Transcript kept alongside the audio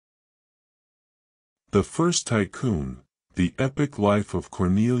The First Tycoon, The Epic Life of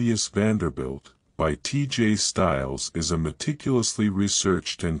Cornelius Vanderbilt, by T.J. Stiles is a meticulously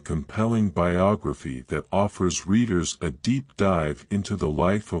researched and compelling biography that offers readers a deep dive into the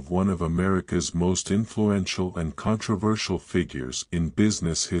life of one of America's most influential and controversial figures in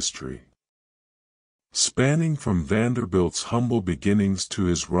business history. Spanning from Vanderbilt's humble beginnings to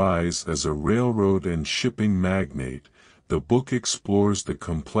his rise as a railroad and shipping magnate, the book explores the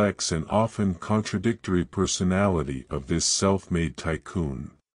complex and often contradictory personality of this self-made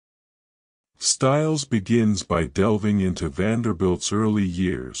tycoon. Stiles begins by delving into Vanderbilt's early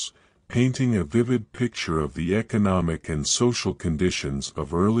years, painting a vivid picture of the economic and social conditions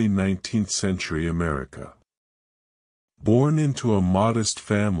of early 19th-century America. Born into a modest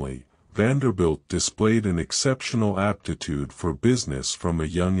family, Vanderbilt displayed an exceptional aptitude for business from a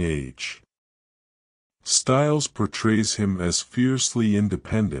young age. Stiles portrays him as fiercely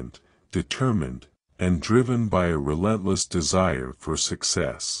independent, determined, and driven by a relentless desire for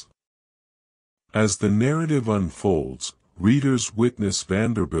success. As the narrative unfolds, readers witness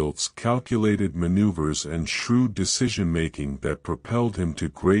Vanderbilt's calculated maneuvers and shrewd decision-making that propelled him to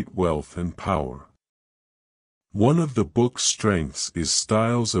great wealth and power. One of the book's strengths is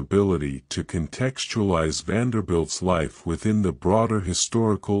Stiles' ability to contextualize Vanderbilt's life within the broader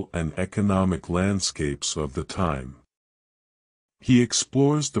historical and economic landscapes of the time. He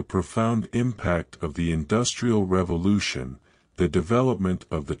explores the profound impact of the Industrial Revolution, the development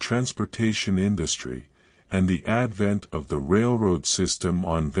of the transportation industry, and the advent of the railroad system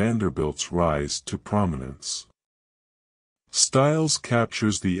on Vanderbilt's rise to prominence. Stiles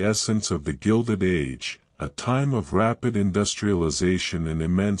captures the essence of the Gilded Age, a time of rapid industrialization and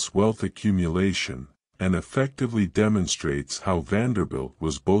immense wealth accumulation, and effectively demonstrates how Vanderbilt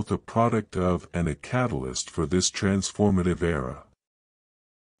was both a product of and a catalyst for this transformative era.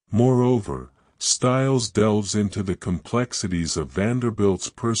 Moreover, Stiles delves into the complexities of Vanderbilt's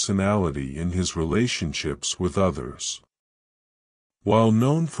personality in his relationships with others. While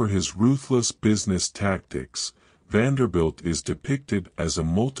known for his ruthless business tactics, Vanderbilt is depicted as a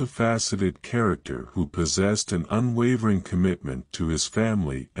multifaceted character who possessed an unwavering commitment to his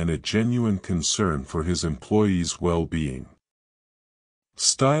family and a genuine concern for his employees' well-being.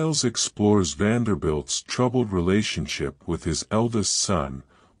 Stiles explores Vanderbilt's troubled relationship with his eldest son,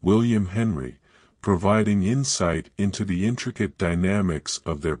 William Henry, providing insight into the intricate dynamics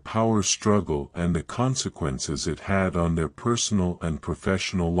of their power struggle and the consequences it had on their personal and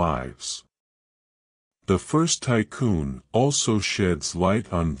professional lives. The First Tycoon also sheds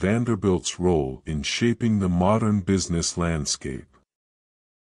light on Vanderbilt's role in shaping the modern business landscape.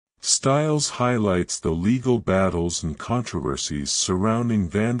 Stiles highlights the legal battles and controversies surrounding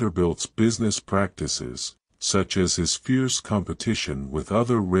Vanderbilt's business practices, such as his fierce competition with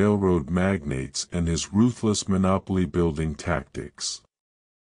other railroad magnates and his ruthless monopoly-building tactics.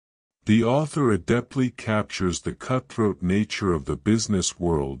 The author adeptly captures the cutthroat nature of the business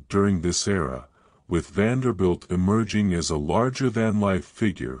world during this era, with Vanderbilt emerging as a larger-than-life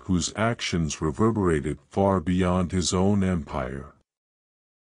figure whose actions reverberated far beyond his own empire.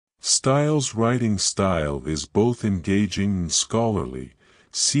 Stiles' writing style is both engaging and scholarly,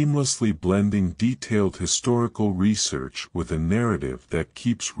 seamlessly blending detailed historical research with a narrative that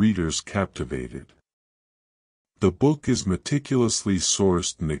keeps readers captivated. The book is meticulously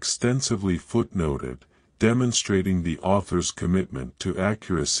sourced and extensively footnoted, demonstrating the author's commitment to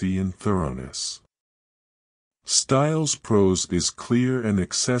accuracy and thoroughness. Stiles' prose is clear and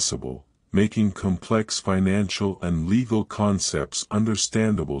accessible, making complex financial and legal concepts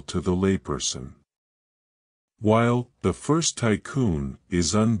understandable to the layperson. While The First Tycoon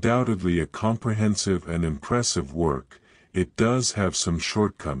is undoubtedly a comprehensive and impressive work, it does have some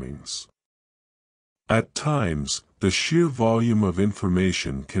shortcomings. At times, the sheer volume of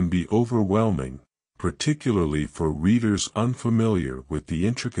information can be overwhelming, particularly for readers unfamiliar with the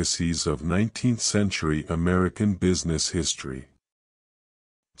intricacies of 19th-century American business history.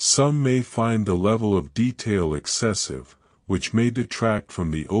 Some may find the level of detail excessive, which may detract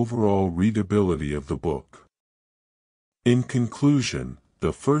from the overall readability of the book. In conclusion,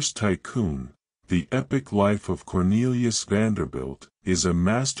 The First Tycoon, The Epic Life of Cornelius Vanderbilt, is a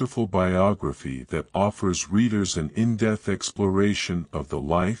masterful biography that offers readers an in-depth exploration of the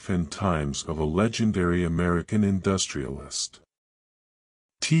life and times of a legendary American industrialist.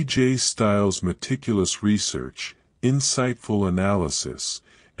 T.J. Stiles' meticulous research, insightful analysis,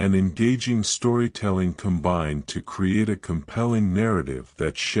 and engaging storytelling combine to create a compelling narrative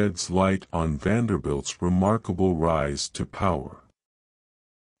that sheds light on Vanderbilt's remarkable rise to power.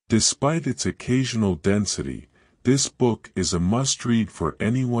 Despite its occasional density, This book is a must-read for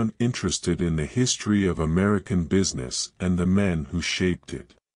anyone interested in the history of American business and the men who shaped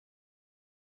it.